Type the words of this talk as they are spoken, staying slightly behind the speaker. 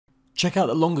Check out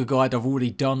the longer guide I've already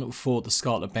done for the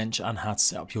Scarlet bench and how to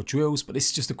set up your drills, but this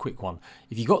is just a quick one.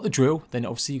 If you got the drill, then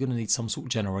obviously you're going to need some sort of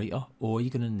generator, or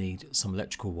you're going to need some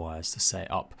electrical wires to set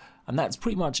it up. And that's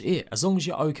pretty much it. As long as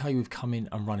you're okay with coming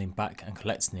and running back and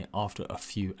collecting it after a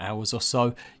few hours or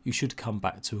so, you should come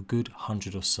back to a good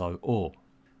 100 or so ore.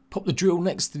 Pop the drill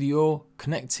next to the ore,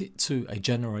 connect it to a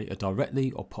generator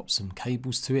directly, or pop some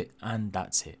cables to it, and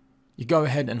that's it. You go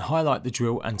ahead and highlight the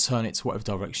drill and turn it to whatever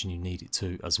direction you need it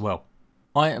to as well.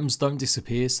 Items don't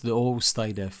disappear, so the ore will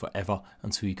stay there forever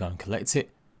until you go and collect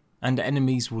it, and the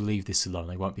enemies will leave this alone.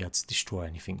 They won't be able to destroy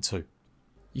anything too.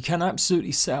 You can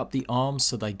absolutely set up the arms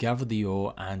so they gather the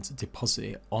ore and deposit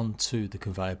it onto the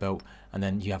conveyor belt, and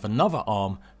then you have another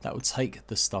arm that will take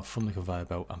the stuff from the conveyor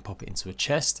belt and pop it into a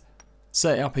chest.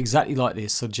 Set it up exactly like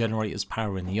this, so the generator's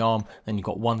powering the arm, then you've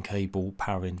got one cable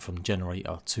powering from the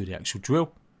generator to the actual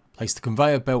drill. Place the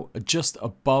conveyor belt just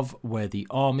above where the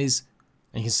arm is,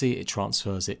 and you can see it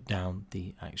transfers it down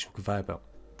the actual conveyor belt.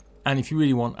 And if you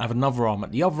really want, have another arm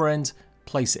at the other end,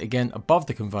 place it again above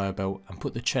the conveyor belt and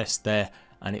put the chest there,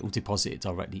 and it will deposit it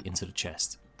directly into the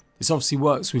chest. This obviously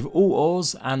works with all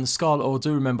ores, and the Scarlet ore,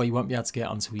 do remember you won't be able to get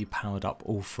it until you powered up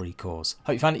all 3 cores.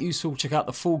 Hope you found it useful. Check out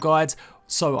the full guide,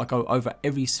 so I go over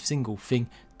every single thing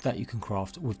that you can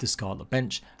craft with the Scarlet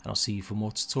bench, and I'll see you for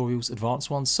more tutorials, advanced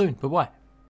ones soon. Bye bye.